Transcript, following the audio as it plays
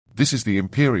This is the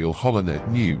Imperial Holonet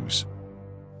news.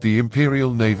 The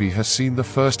Imperial Navy has seen the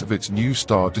first of its new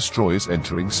Star Destroyers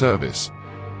entering service.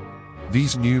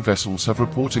 These new vessels have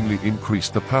reportedly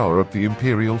increased the power of the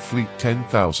Imperial fleet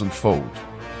 10,000-fold.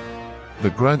 The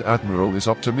Grand Admiral is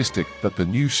optimistic that the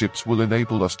new ships will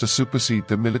enable us to supersede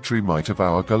the military might of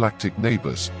our galactic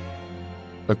neighbors.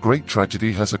 A great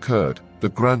tragedy has occurred. The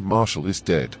Grand Marshal is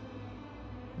dead.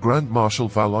 Grand Marshal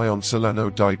Valion Solano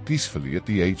died peacefully at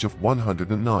the age of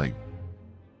 109.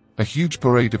 A huge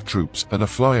parade of troops and a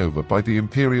flyover by the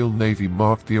Imperial Navy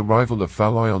marked the arrival of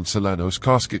Valion Solano's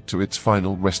casket to its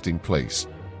final resting place.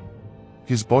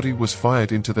 His body was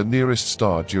fired into the nearest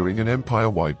star during an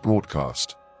empire-wide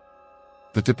broadcast.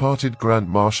 The departed Grand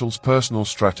Marshal's personal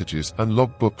strategies and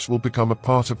logbooks will become a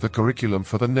part of the curriculum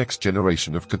for the next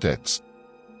generation of cadets.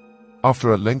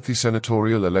 After a lengthy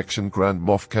senatorial election, Grand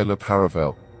Moff Caleb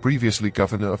Haravel, previously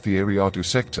governor of the Eriadu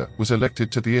sector, was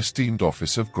elected to the esteemed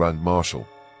office of Grand Marshal.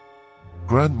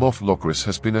 Grand Moff Logris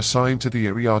has been assigned to the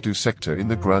Eriadu sector in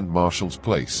the Grand Marshal's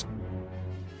place.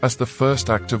 As the first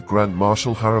act of Grand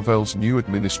Marshal Haravel's new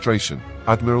administration,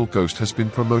 Admiral Ghost has been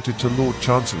promoted to Lord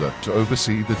Chancellor to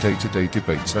oversee the day-to-day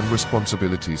debates and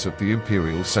responsibilities of the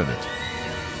Imperial Senate.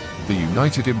 The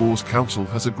United Immor's Council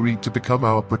has agreed to become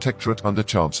our protectorate under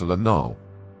Chancellor Nal.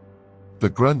 The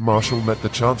Grand Marshal met the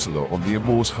Chancellor on the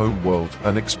Immor's home world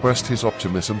and expressed his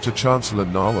optimism to Chancellor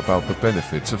Nal about the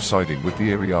benefits of siding with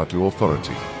the Eriadu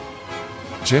Authority.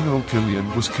 General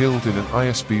Killian was killed in an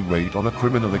ISB raid on a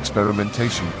criminal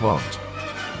experimentation plant.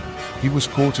 He was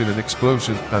caught in an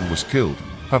explosion and was killed,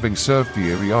 having served the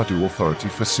Eriadu Authority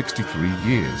for 63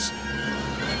 years.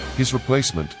 His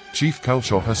replacement, Chief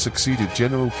Kalshaw, has succeeded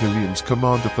General Killian's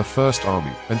command of the First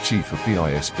Army and Chief of the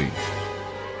ISB.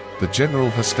 The General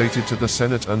has stated to the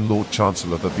Senate and Lord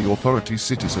Chancellor that the authority's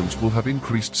citizens will have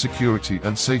increased security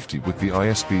and safety with the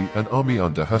ISB and Army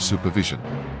under her supervision.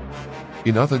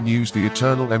 In other news, the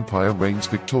Eternal Empire reigns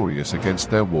victorious against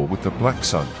their war with the Black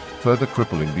Sun, further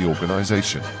crippling the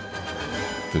organization.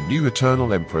 The new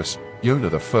Eternal Empress,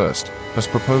 Yona I, has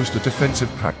proposed a defensive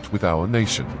pact with our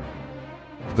nation.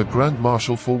 The Grand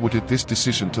Marshal forwarded this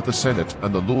decision to the Senate,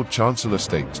 and the Lord Chancellor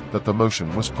states that the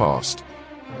motion was passed.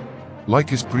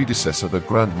 Like his predecessor, the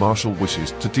Grand Marshal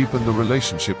wishes to deepen the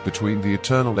relationship between the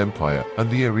Eternal Empire and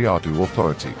the Eriadu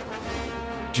Authority.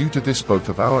 Due to this, both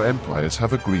of our empires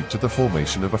have agreed to the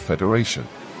formation of a federation.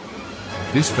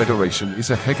 This federation is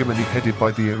a hegemony headed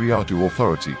by the Eriadu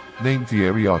Authority, named the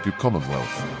Eriadu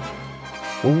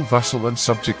Commonwealth. All vassal and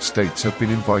subject states have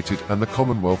been invited, and the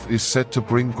Commonwealth is said to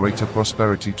bring greater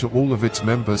prosperity to all of its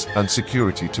members and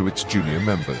security to its junior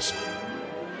members.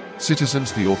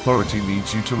 Citizens, the authority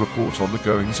needs you to report on the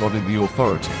goings-on in the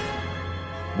authority.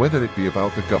 Whether it be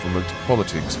about the government,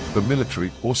 politics, the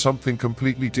military, or something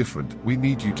completely different, we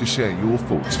need you to share your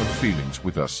thoughts and feelings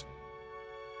with us.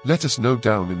 Let us know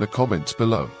down in the comments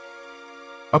below.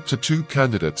 Up to 2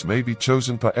 candidates may be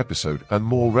chosen per episode, and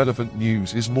more relevant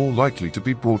news is more likely to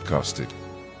be broadcasted.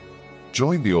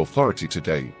 Join the authority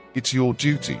today, it's your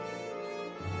duty.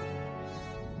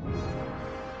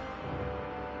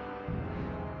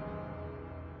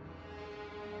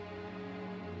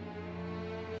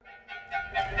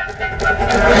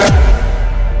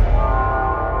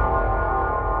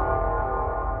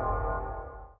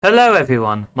 Hello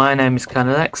everyone, my name is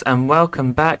Colonel X and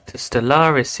welcome back to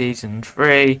Stellaris Season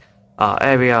 3, our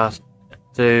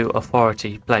Eriadu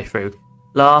Authority playthrough.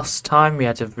 Last time we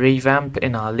had a revamp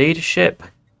in our leadership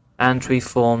and we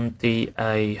formed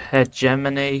a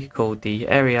hegemony called the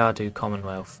Eriadu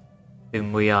Commonwealth,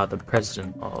 whom we are the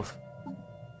president of.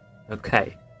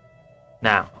 Okay,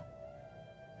 now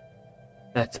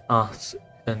let us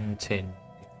continue.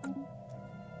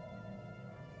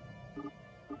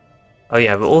 Oh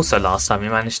yeah, but also last time we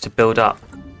managed to build up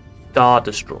Star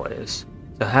Destroyers.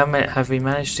 So how many have we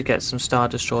managed to get some Star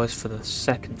Destroyers for the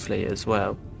second fleet as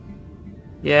well?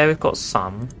 Yeah, we've got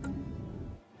some.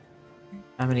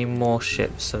 How many more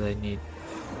ships do they need?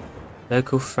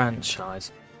 Local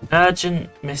franchise. Urgent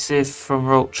missive from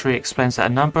Rocktree explains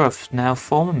that a number of now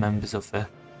former members of the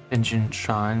Engine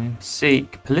Shrine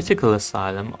seek political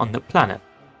asylum on the planet.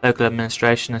 Local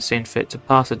administration has seen fit to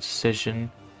pass a decision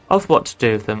of what to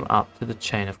do with them up to the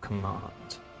chain of command.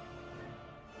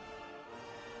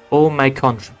 All may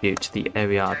contribute to the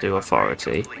Eriadu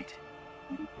Authority.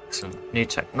 Excellent. New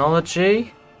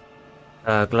technology.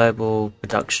 Global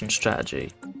production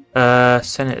strategy.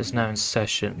 Senate is now in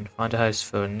session. Find a host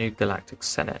for a new galactic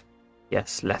senate.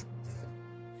 Yes, let's.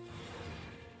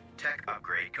 Tech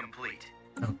upgrade complete.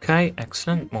 Okay,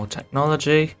 excellent. More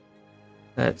technology.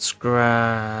 Let's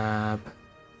grab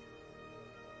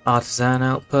artisan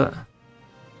output.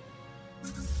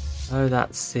 Oh,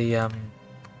 that's the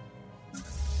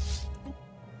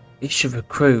You should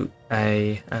recruit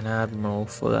an admiral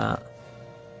for that.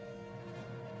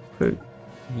 Recruit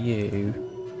you.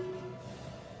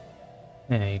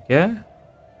 There you go.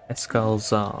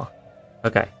 Escalzar.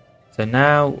 Okay, so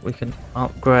now we can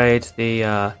upgrade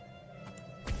the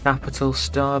capital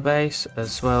starbase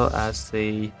as well as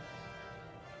the.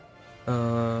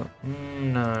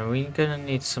 No, we're gonna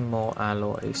need some more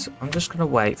alloys. I'm just gonna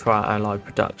wait for our alloy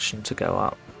production to go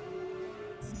up.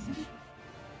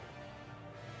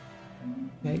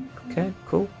 Okay,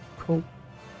 cool.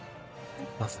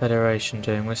 Our Federation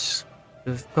doing this.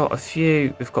 We've got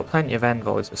plenty of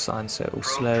envoys assigned, so it will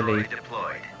slowly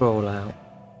crawl out.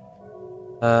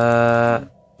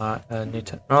 New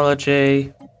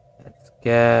technology.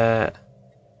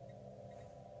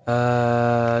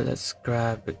 Let's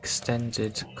grab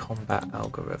extended combat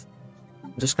algorithm.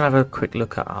 I'm just gonna have a quick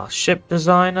look at our ship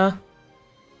designer.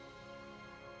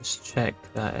 Just check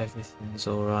that everything's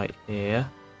alright here.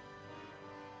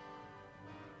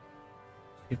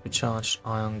 Supercharged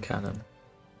ion cannon.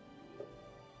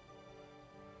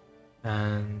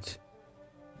 And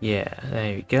yeah,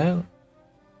 there we go.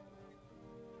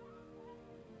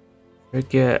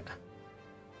 Frigate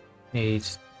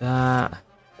needs that.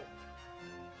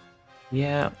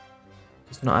 Yeah,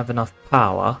 does not have enough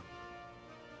power.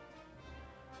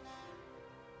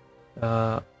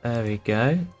 There we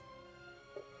go.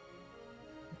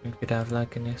 We could have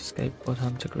like an escape pod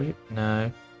hunter group. No.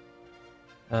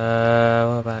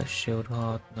 What about shield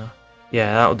hardener?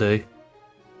 Yeah, that'll do.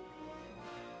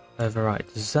 Override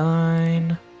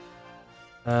design.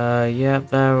 Yeah,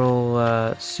 they're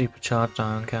all supercharged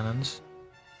ion cannons.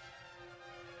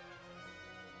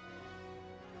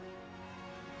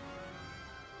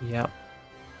 Yep.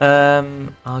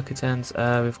 Architects,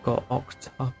 we've got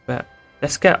octuple.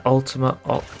 Let's get ultimate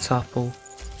octuple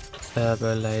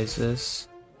turbo lasers.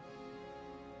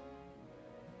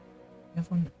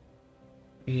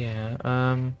 Yeah,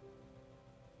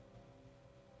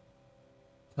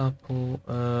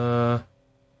 octuple,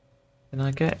 can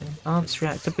I get enhanced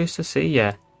reactor booster? See,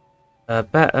 yeah.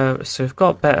 Better, so we've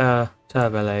got better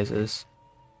turbo lasers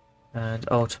and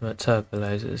ultimate turbo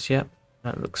lasers, yep.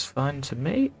 That looks fine to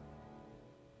me.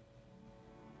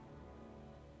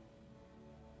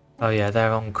 Oh yeah,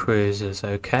 they're on cruisers,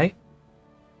 okay.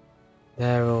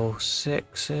 They're all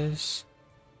 6s.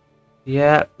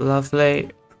 Yeah,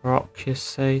 lovely.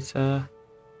 Procurator.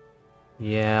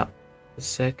 Yeah.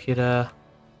 Executor.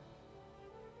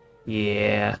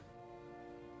 Yeah.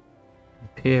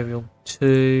 Imperial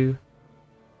 2.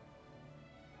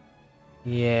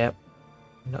 Yeah.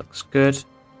 Looks good.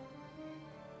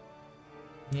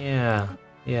 Yeah,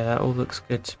 that all looks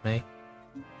good to me.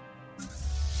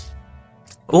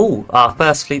 Oh, our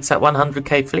first fleet's at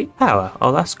 100k fleet power.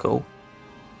 Oh, that's cool.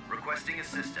 Requesting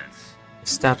assistance.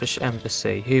 Establish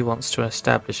embassy. Who wants to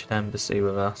establish an embassy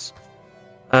with us?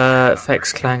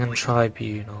 Fex Clangon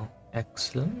Tribunal.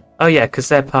 Excellent. Oh yeah, because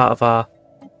they're part of our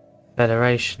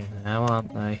Federation now,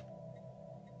 aren't they?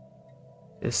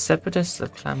 The Separatists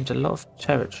have claimed a lot of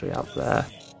territory up there.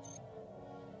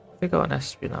 We got an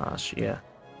espionage, yeah.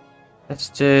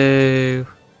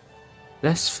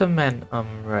 Let's foment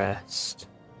unrest.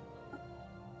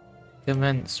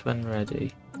 Commence when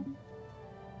ready.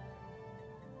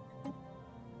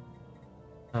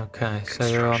 Okay, so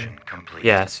we're on. Complete.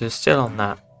 Yeah, so we're still on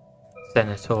that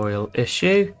senatorial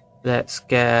issue. Let's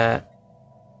get.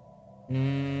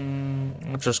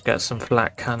 I'll just get some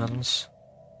flat cannons.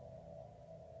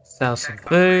 Sell some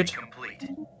food.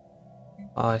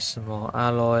 Buy some more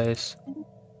alloys.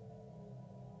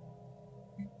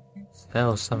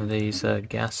 Sell some of these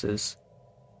gases.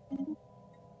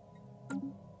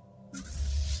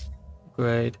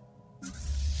 Upgrade.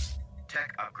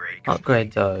 Tech upgrade.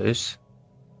 Upgrade those.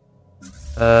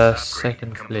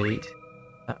 Second fleet.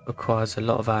 That requires a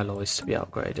lot of alloys to be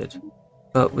upgraded.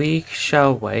 But we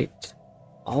shall wait.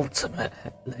 Ultimate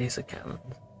laser cannon.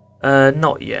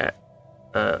 Not yet.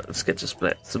 Let's get to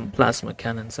split some plasma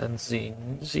cannons and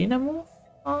xenomorph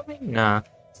army? Nah.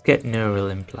 Let's get neural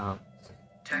implants.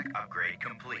 Tech upgrade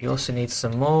complete. We also need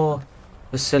some more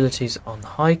facilities on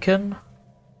Hyken.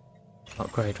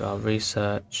 Upgrade our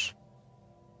research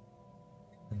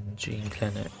and gene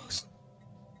clinics.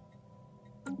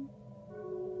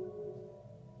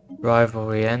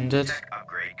 Rivalry ended. Tech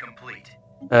upgrade complete.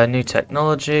 New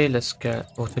technology. Let's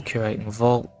get auto-curating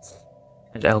vaults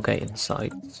and L-gate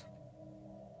insights.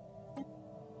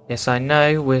 Yes, I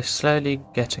know we're slowly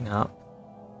getting up.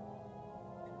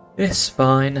 It's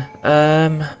fine.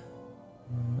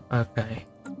 Okay.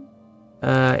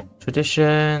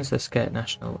 Traditions. Let's get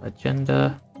national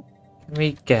agenda. Can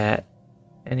we get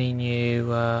Any new...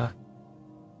 No,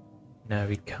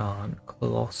 we can't.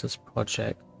 Colossus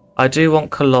project. I do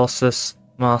want Colossus,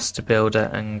 Master Builder,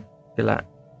 and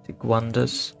Galactic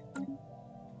Wonders.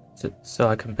 So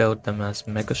I can build them as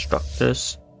mega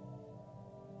structures.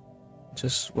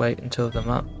 Just wait until them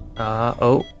up.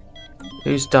 Oh.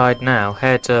 Who's died now?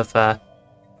 Head of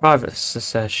private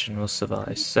succession will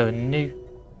survive. So a new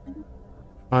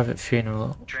private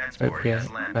funeral. Appropriate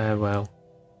farewell.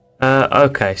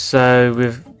 Okay, so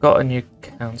we've got a new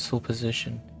council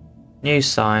position. New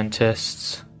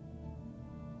scientists.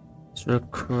 Let's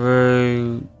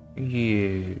recruit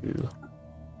you.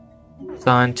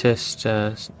 Scientist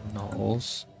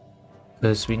Knowles.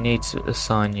 Because we need to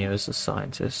assign you as a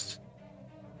scientist.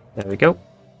 There we go.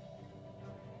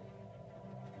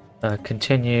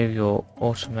 Continue your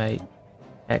automate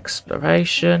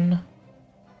exploration.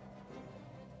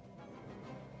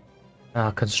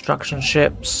 Construction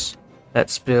ships.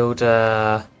 Let's build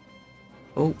oh,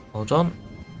 hold on.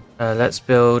 Let's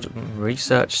build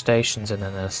research stations and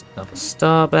then another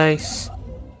star base.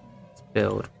 Let's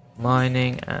build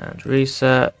mining and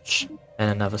research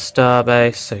and another star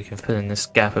base so you can fill in this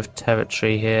gap of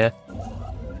territory here.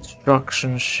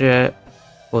 Construction ship.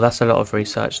 Well, that's a lot of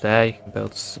research there. You can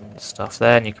build some stuff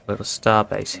there, and you can build a star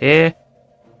base here,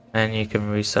 and you can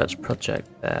research project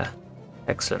there.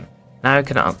 Excellent. Now we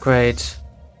can upgrade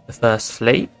the first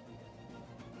fleet.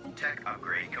 Tech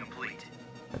upgrade complete.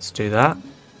 Let's do that.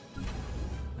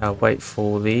 I'll wait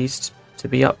for these to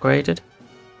be upgraded.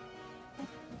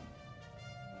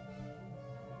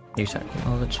 New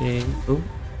technology. Ooh.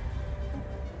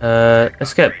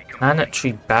 Let's get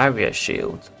planetary barrier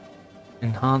shield.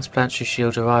 Enhanced planetary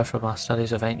shield derived from our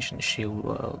studies of ancient shield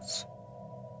worlds.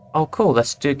 Oh, cool.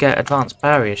 Let's get advanced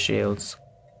barrier shields.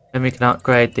 Then we can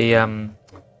upgrade the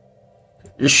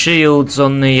shields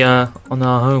on our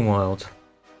home world.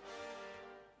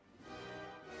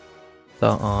 What's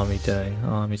our army doing?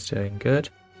 Army's doing good.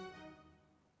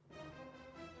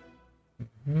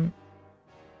 An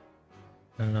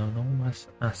enormous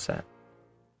asset.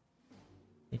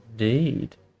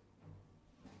 Indeed.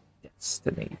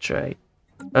 Destiny trait.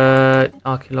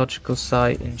 Archaeological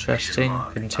site, interesting.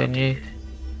 Continue.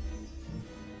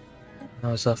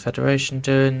 How's our Federation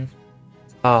doing?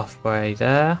 Halfway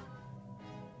there.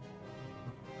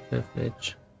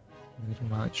 Privilege.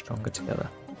 Might stronger together.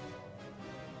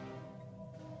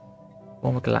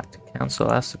 Form a Galactic Council,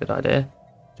 that's a good idea.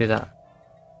 Do that.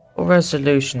 What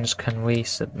resolutions can we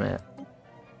submit?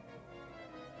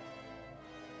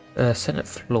 Senate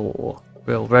floor.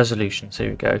 Real resolutions,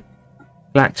 here we go.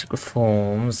 Galactic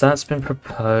reforms, that's been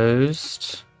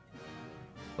proposed.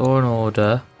 Law and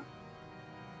order.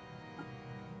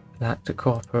 Galactic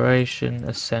cooperation,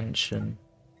 ascension.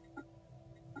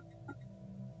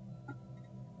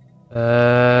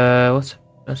 What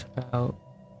about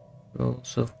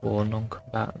rules of war,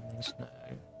 non-combatants?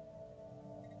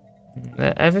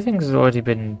 No. Everything's already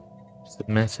been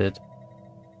submitted.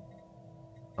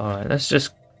 Alright, let's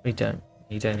just... We don't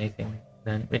need anything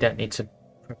then. We don't need to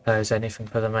propose anything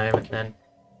for the moment then.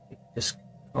 Just...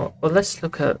 well, let's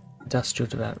look at industrial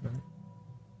development.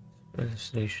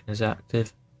 Resolution is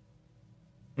active.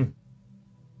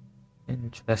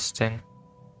 Interesting.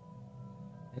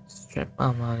 Let's strip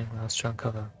our mining wells to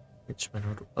uncover which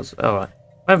mineral deposit. Alright.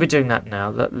 Won't be doing that now.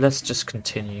 Let's just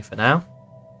continue for now.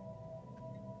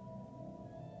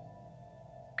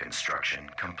 Construction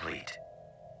complete.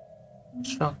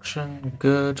 Construction,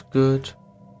 good.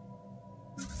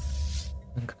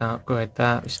 And can upgrade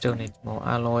that. We still need more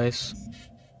alloys.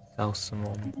 Sell some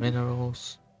more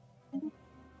minerals.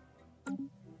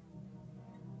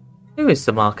 Who is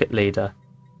the market leader?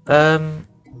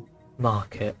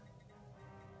 Market.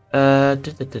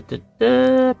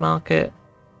 Market.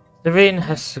 Serene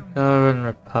Hexagon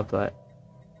Republic.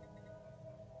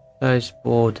 Those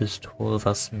borders to all of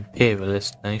us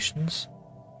imperialist nations.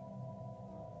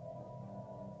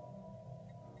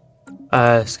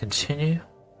 Let's continue.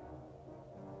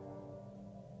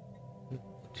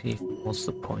 What's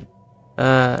the point?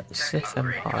 Sith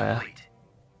Empire.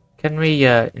 Can we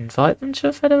invite them to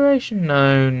a federation?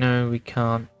 No, we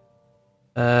can't.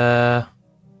 How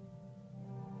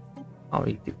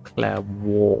we declare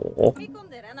war?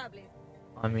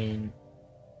 I mean,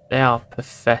 they are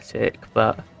pathetic,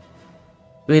 but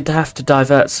we'd have to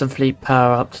divert some fleet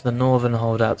power up to the northern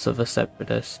holdouts of the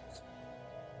Separatists.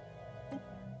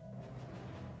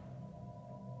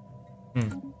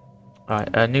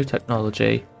 Right, new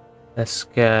technology. Let's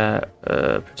get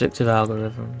predictive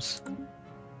algorithms.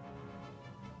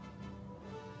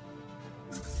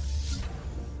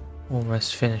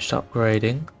 Almost finished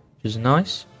upgrading, which is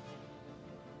nice.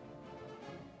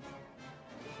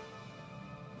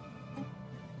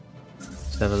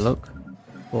 have a look.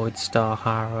 Void Star,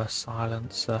 Hara,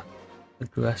 Silencer,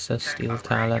 Aggressor, Steel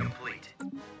Talon. Complete.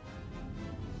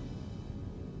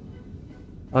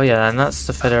 Oh yeah, and that's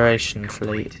the Federation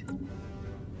Complete. fleet.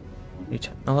 New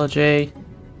technology.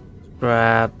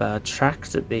 Grab a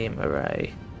tractor beam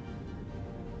array.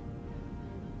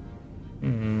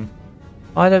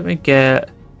 Why don't we get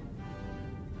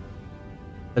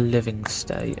a living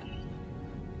state?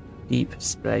 Deep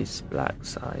space black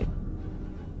site.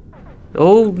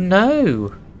 Oh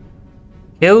no!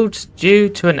 Killed due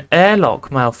to an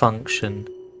airlock malfunction.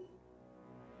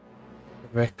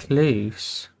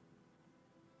 Recluse.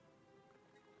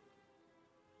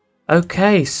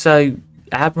 Okay, so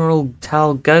Admiral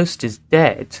Tal Ghost is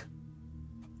dead.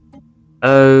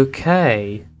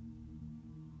 Okay.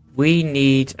 We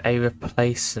need a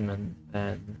replacement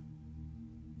then.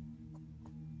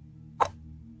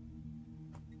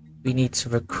 We need to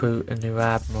recruit a new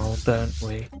admiral, don't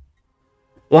we?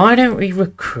 Why don't we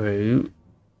recruit...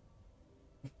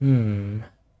 New...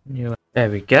 There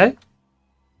we go.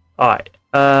 Alright,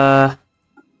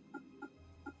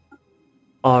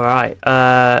 Alright,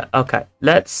 okay.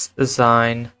 Let's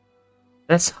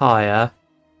hire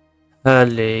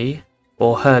Hurley,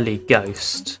 or Hurley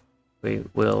Ghost. We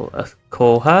will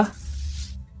call her.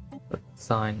 Let's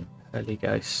assign Hurley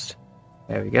Ghost.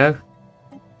 There we go.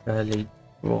 Hurley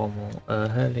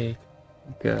Hurley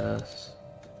Ghost.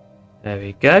 There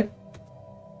we go.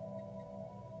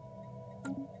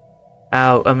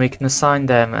 Oh, and we can assign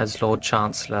them as Lord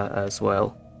Chancellor as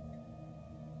well.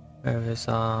 Where is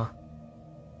our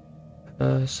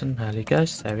person? Hurley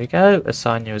Ghost. There we go.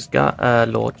 Assign you as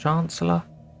Lord Chancellor.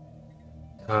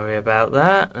 Sorry about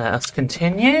that. Let us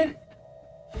continue.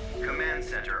 Command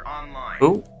center online.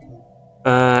 Ooh.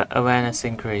 Awareness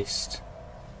increased.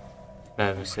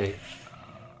 Let me see.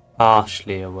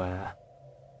 Partially aware.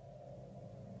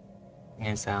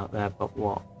 Is out there, but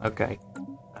what? Okay.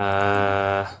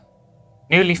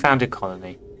 Newly founded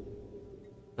colony.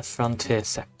 The frontier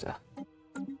sector.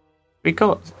 We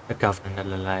got a governor in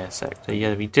the Lalea sector.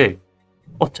 Yeah, we do.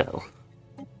 Otto.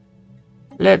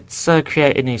 Let's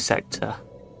create a new sector.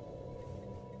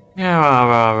 Here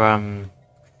are our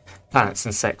planets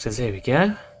and sectors. Here we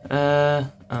go.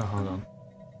 Oh, hold on.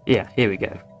 Yeah, here we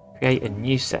go. Create a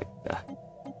new sector.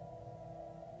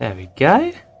 There we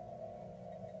go.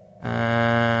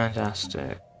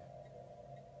 Fantastic.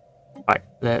 Right,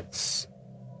 let's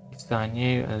assign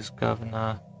you as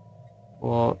governor.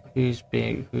 Who is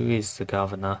the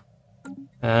governor?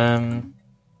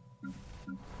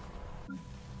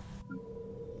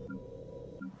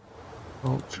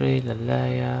 Poultry,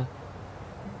 Lalea.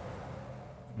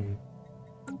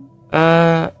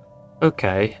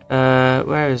 Okay.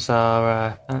 Where is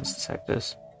our planets and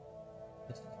sectors?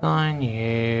 Assign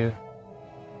you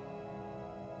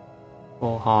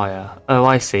or higher. Oh,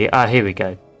 I see. Ah, here we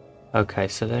go. Okay,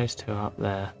 so those two are up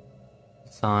there.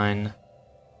 Assign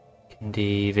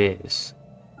Kindiviz.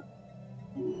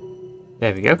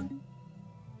 There we go.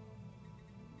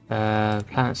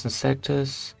 Planets and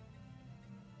sectors.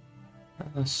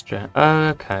 Oh,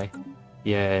 okay.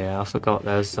 Yeah, I forgot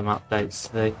there was some updates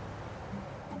to the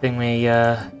thingy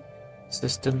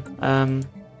system.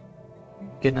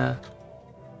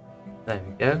 There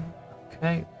we go.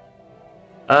 Okay.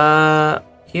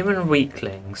 Human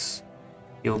weaklings.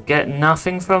 You'll get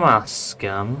nothing from us,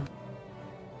 scum.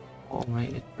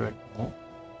 Automated dreadnought.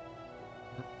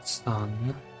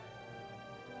 Sun.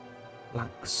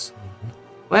 Black Sun.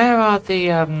 Where are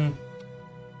the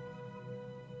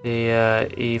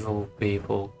evil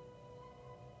people?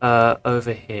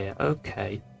 Over here.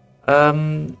 Okay.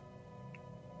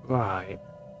 Right.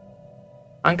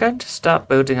 I'm going to start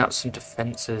building up some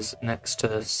defences next to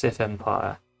the Sith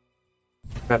Empire.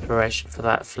 Preparation for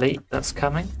that fleet that's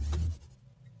coming.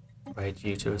 Raid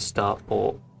you to a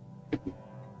starport.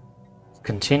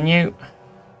 Continue.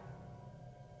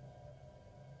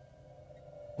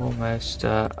 Almost.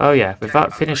 Oh yeah, we've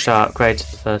finished our upgrade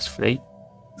to the first fleet.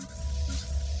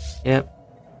 Yep.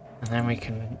 And then we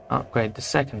can upgrade the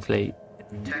second fleet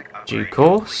in due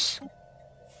course.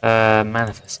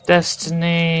 Manifest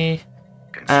Destiny.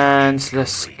 And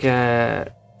let's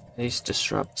get these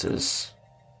disruptors.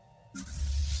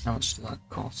 How much does that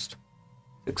cost?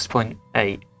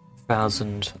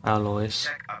 6,800 alloys.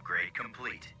 Tech upgrade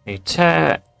complete. New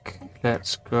tech.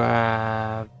 Let's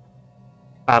grab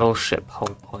battleship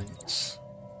hull points.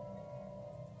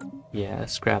 Yeah,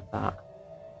 let's grab that.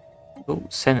 Oh,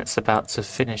 Senate's about to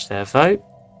finish their vote.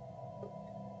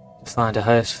 Find a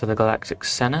host for the Galactic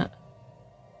Senate.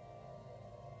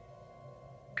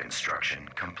 Construction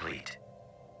complete.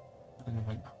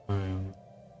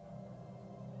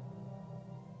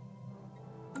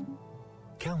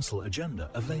 Council agenda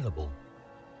available.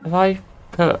 If I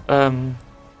put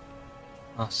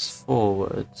us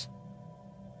forward,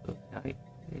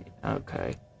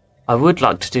 okay. I would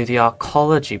like to do the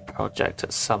archaeology project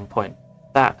at some point.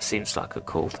 That seems like a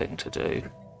cool thing to do.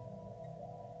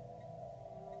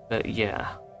 But yeah,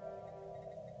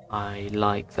 I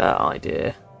like that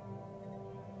idea.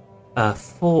 A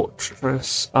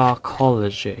fortress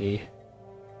archaeology,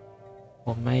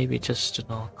 or maybe just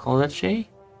an archaeology.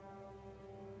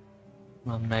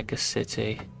 A mega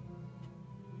city,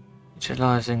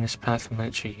 utilizing this path for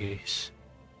military use.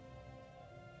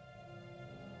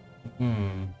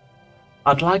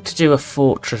 I'd like to do a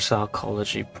fortress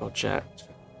archaeology project.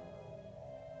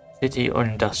 City or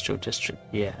industrial district,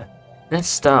 yeah. Let's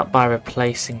start by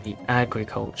replacing the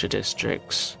agriculture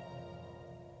districts.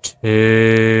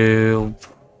 2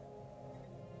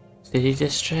 city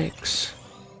districts.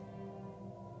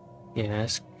 Yeah,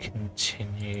 let's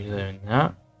continue doing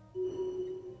that.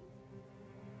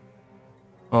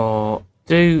 Or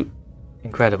do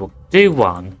incredible. Do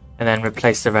 1 and then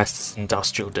replace the rest as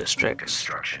industrial districts.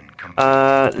 Construction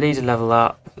complete. Leader level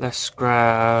up. Let's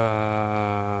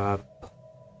grab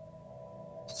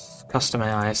custom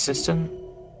AI assistant.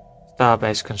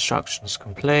 Starbase construction's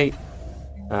complete.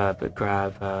 But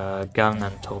grab gun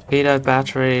and torpedo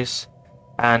batteries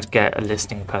and get a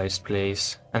listening post,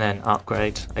 please, and then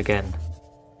upgrade again.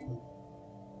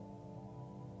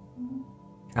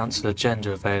 Council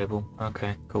agenda available.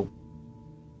 Okay, cool.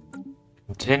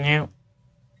 Continue.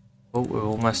 Oh, we're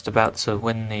almost about to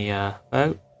win the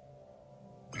vote.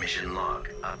 Mission log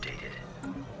updated.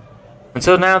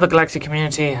 Until now, the galactic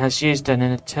community has used an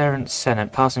itinerant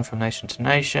senate, passing from nation to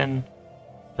nation.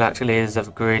 Galactic leaders have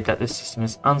agreed that this system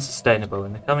is unsustainable.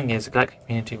 In the coming years, the galactic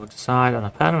community will decide on a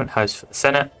permanent host for the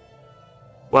Senate.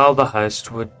 While the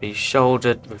host would be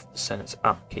shouldered with the Senate's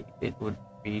upkeep, it would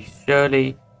be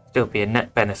surely still be a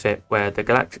net benefit where the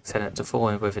Galactic Senate to fall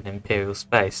in with an Imperial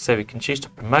space, so we can choose to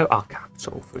promote our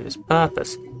capital through this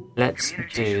purpose. Let's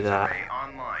do that.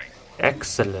 Online.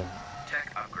 Excellent. Tech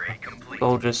upgrade complete.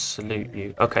 Soldiers salute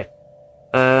you. Okay.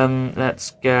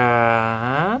 Let's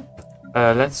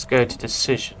go to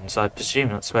decisions. I presume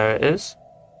that's where it is.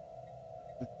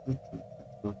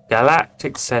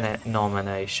 Galactic Senate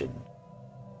nomination.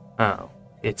 Oh,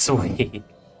 it's weak.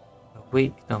 A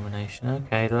weak nomination.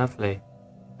 Okay, lovely.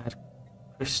 Add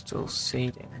crystal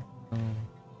seeding.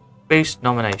 Boost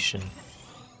nomination.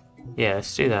 Yeah,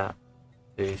 let's do that.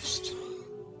 Boost.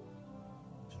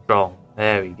 Strong.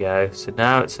 There we go. So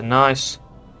now it's a nice,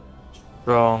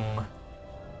 strong.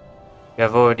 We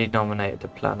have already nominated a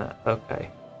planet.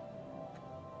 Okay.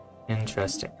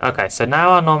 Interesting. Okay, so now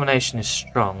our nomination is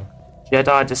strong.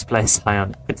 Jedi displays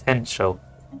psionic potential.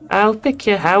 I'll pick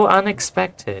you. How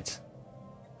unexpected.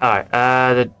 Alright,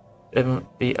 the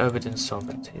Oberdin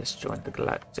Sovereignty has joined the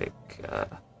galactic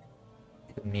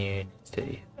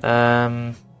community.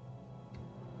 Now,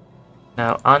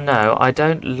 I know I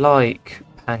don't like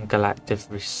pan-galactic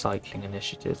recycling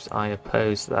initiatives. I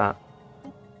oppose that.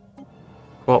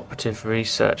 Cooperative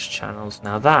research channels.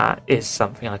 Now that is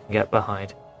something I can get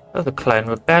behind. Oh, the Clone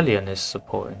Rebellion is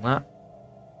supporting that.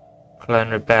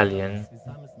 Clone Rebellion.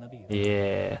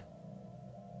 Yeah.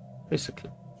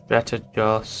 Basically,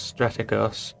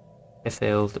 Strategos,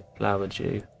 Ithilde, Flower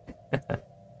Dew.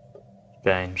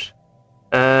 Strange.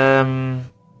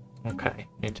 Okay,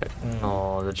 new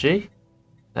technology.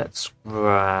 Let's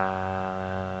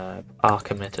grab arc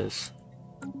emitters.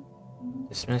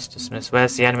 Dismiss, dismiss.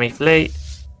 Where's the enemy fleet?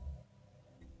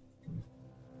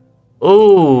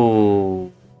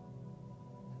 Ooh!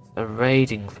 A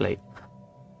raiding fleet.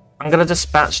 I'm gonna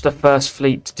dispatch the first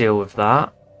fleet to deal with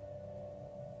that.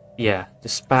 Yeah,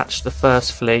 dispatch the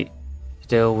first fleet to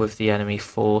deal with the enemy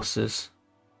forces.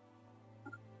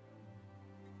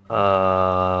 Which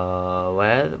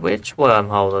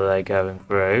wormhole are they going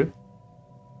through?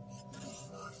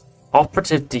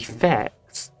 Operative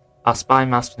defects. Our spy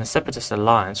master in the Separatist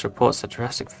Alliance reports a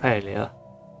drastic failure.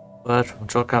 Word from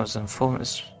Jorkam's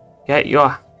informants. Get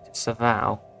your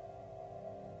disavow.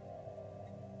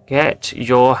 Get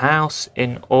your house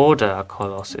in order,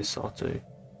 Colossus Otu.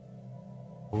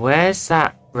 Where's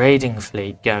that raiding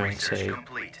fleet going to?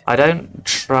 I don't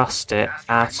trust it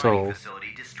at all.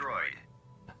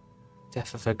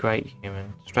 Death of a great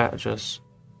human. Strategist.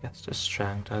 Gestus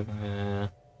Strang.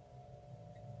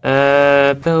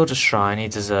 Build a shrine. He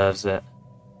deserves it.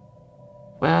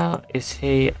 Well, is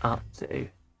he up to?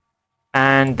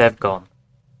 And they've gone.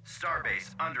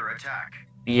 Starbase under attack.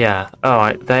 Yeah,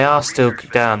 alright, they are still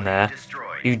down there.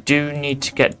 You do need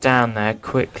to get down there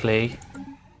quickly.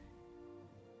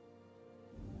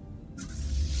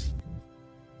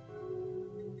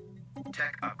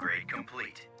 Tech upgrade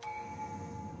complete.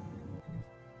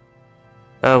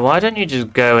 Why don't you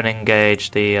just go and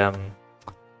engage the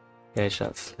engage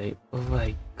that fleet? Oh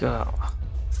my god.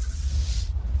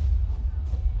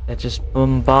 They're just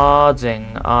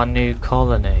bombarding our new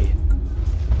colony.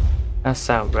 That's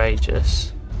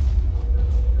outrageous.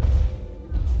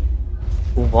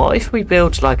 What if we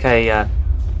build like a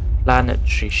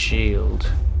planetary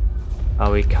shield?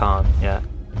 Oh, we can't yet.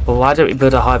 Well, why don't we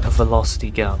build a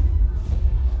hypervelocity gun?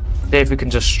 See if we can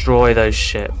destroy those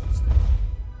ships.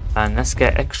 And let's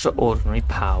get extraordinary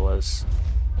powers.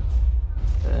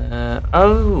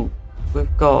 Oh,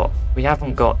 we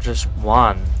haven't got just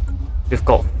one. We've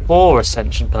got 4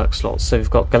 Ascension perk slots. So we've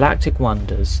got Galactic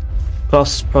Wonders,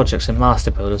 plus projects and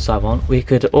Master Builders I want. We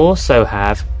could also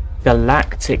have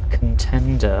Galactic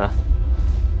Contender.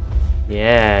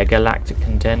 Yeah, Galactic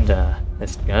Contender.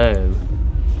 Let's go.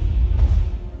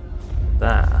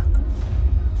 There.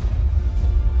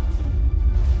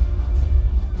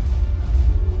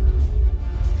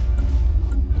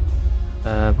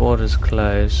 Borders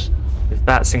closed. If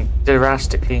that's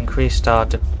drastically increased our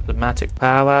diplomatic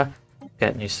power,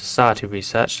 get new society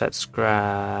research. Let's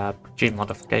grab gene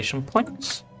modification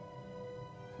points.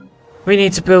 We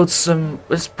need to build some.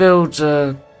 Let's build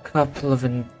a couple of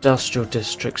industrial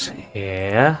districts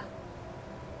here.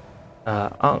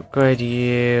 Upgrade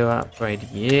you. Upgrade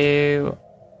you.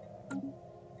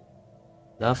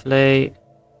 Lovely.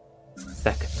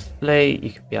 Second fleet,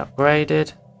 you can be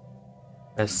upgraded.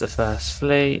 There's the first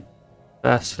fleet.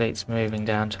 First fleet's moving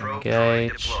down to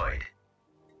engage.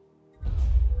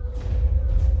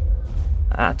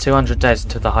 200 days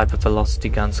until the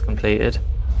hypervelocity gun's completed.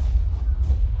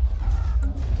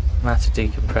 Matter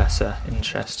decompressor,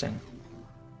 interesting.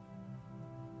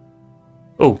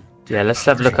 Oh, yeah, let's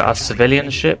have a look at our civilian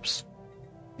ships.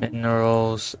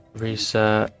 Minerals,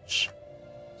 research,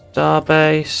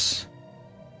 starbase,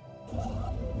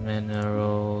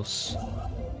 minerals,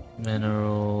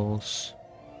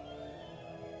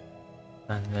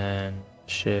 and then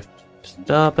shift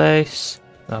starbase.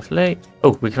 Lovely.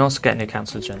 Oh, we can also get a new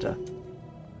council agenda.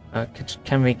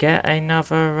 Can we get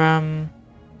another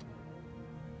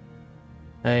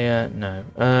no.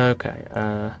 Okay.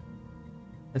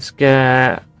 Let's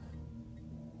get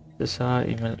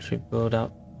society, military build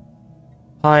up,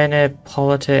 pioneer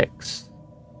politics.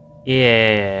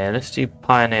 Yeah, let's do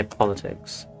pioneer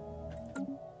politics.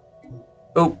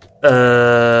 Oh,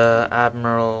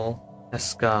 Admiral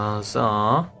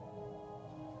Escazar.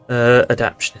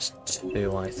 Adaptionist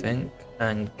 2, I think.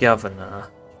 And Governor.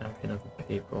 Champion of the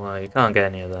People. Well, you can't get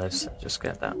any of those, so just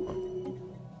get that one.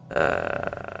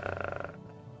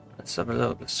 Let's have a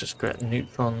look. Let's just get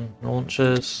neutron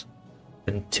launchers.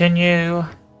 Continue.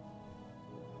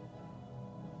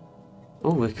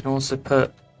 Oh, we can also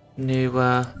put new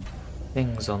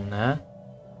things on there.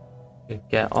 We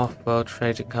get Off-World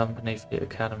Trading Company, Fleet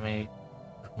Academy,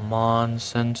 Command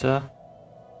Center.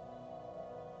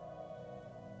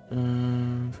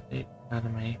 Fleet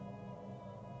Academy,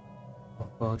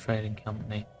 Off-World Trading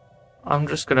Company. I'm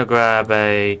just gonna grab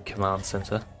a Command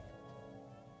Center.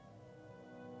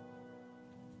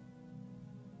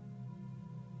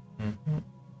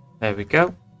 There we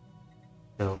go.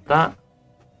 Build that.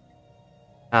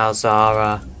 How's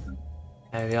our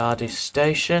Eriadu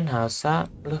station? How's that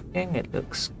looking? It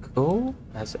looks cool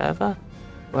as ever.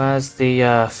 Where's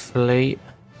the fleet?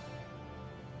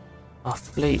 Our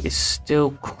fleet is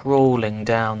still crawling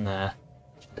down there.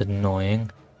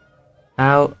 Annoying.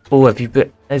 How? Oh, have you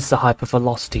built? Is the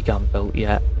hypervelocity gun built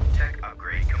yet? Tech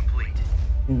upgrade complete.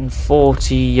 In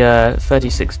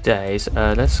 36 days.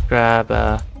 Let's grab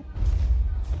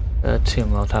 2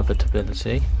 world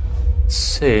habitability.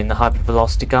 Soon the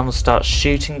hypervelocity gun will start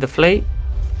shooting the fleet.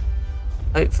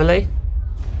 Hopefully.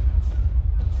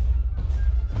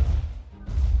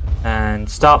 And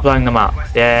start blowing them up.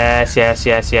 Yes, yes,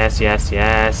 yes, yes, yes,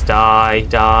 yes. Die,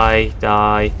 die,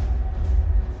 die.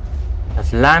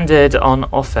 Have landed on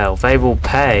Ophel. They will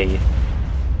pay.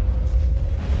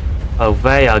 Oh,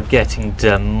 they are getting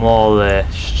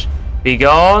demolished. Be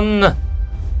gone.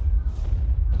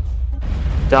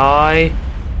 Die.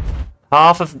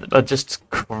 Half of them are just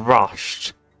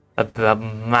crushed. A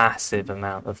massive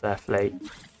amount of their fleet.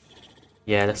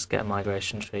 Yeah, let's get a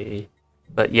migration treaty.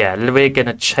 But yeah, we're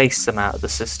gonna chase them out of the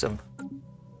system.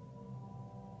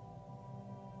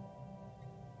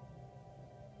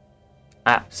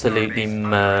 Absolutely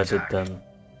murdered them.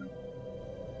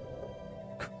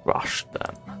 Crushed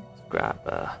them. Let's grab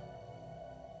what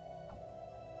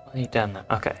are you done there?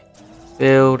 Okay.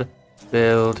 Build.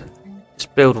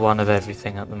 Just build one of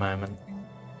everything at the moment.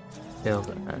 Build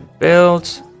and build.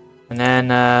 And then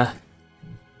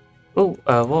Oh,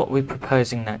 what are we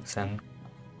proposing next then?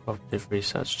 Cooperative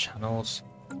research channels.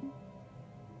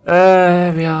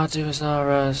 Eriadu as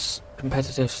our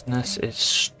competitiveness is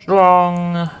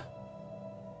strong.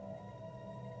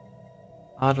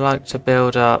 I'd like to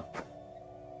build up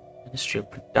Ministry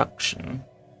of Production.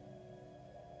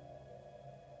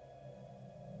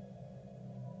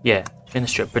 Yeah,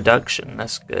 Ministry of Production,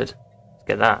 that's good. Let's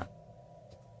get that.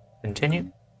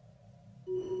 Continue.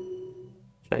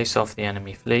 Chase off the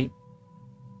enemy fleet.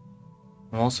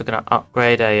 I'm also going to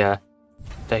upgrade a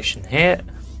station here.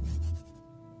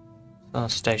 What's our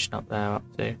station up there up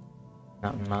to?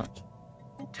 Not much.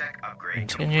 Tech upgrade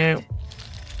Continue. complete.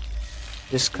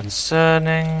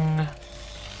 Disconcerting.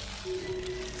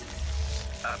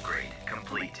 Upgrade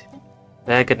complete.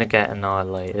 They're going to get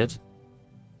annihilated.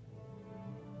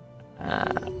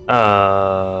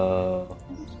 Oh.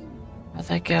 Are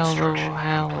they get all the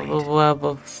hell of the web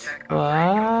of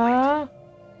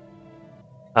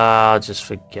I'll just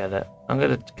forget it.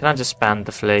 Can I disband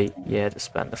the fleet? Yeah,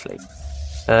 disband the fleet.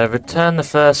 Return the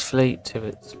first fleet to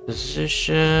its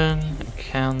position.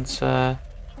 Encounter.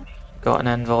 Got an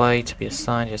envoy to be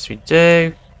assigned. Yes, we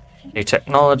do. New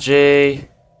technology.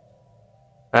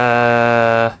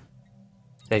 Safe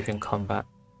in combat.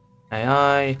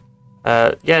 AI.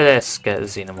 Yeah, let's get the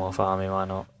Xenomorph army. Why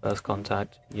not? First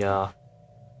contact. Yeah.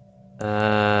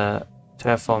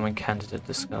 Terraforming candidate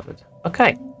discovered.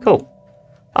 Okay, cool.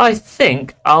 I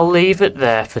think I'll leave it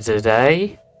there for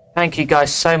today. Thank you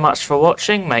guys so much for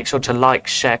watching. Make sure to like,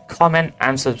 share, comment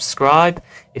and subscribe.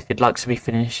 If you'd like to be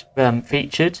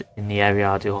featured in the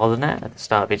Eriadu Holonet at the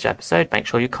start of each episode, make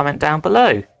sure you comment down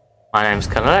below. My name's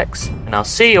Colonel X, and I'll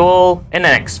see you all in the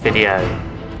next video.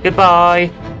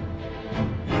 Goodbye!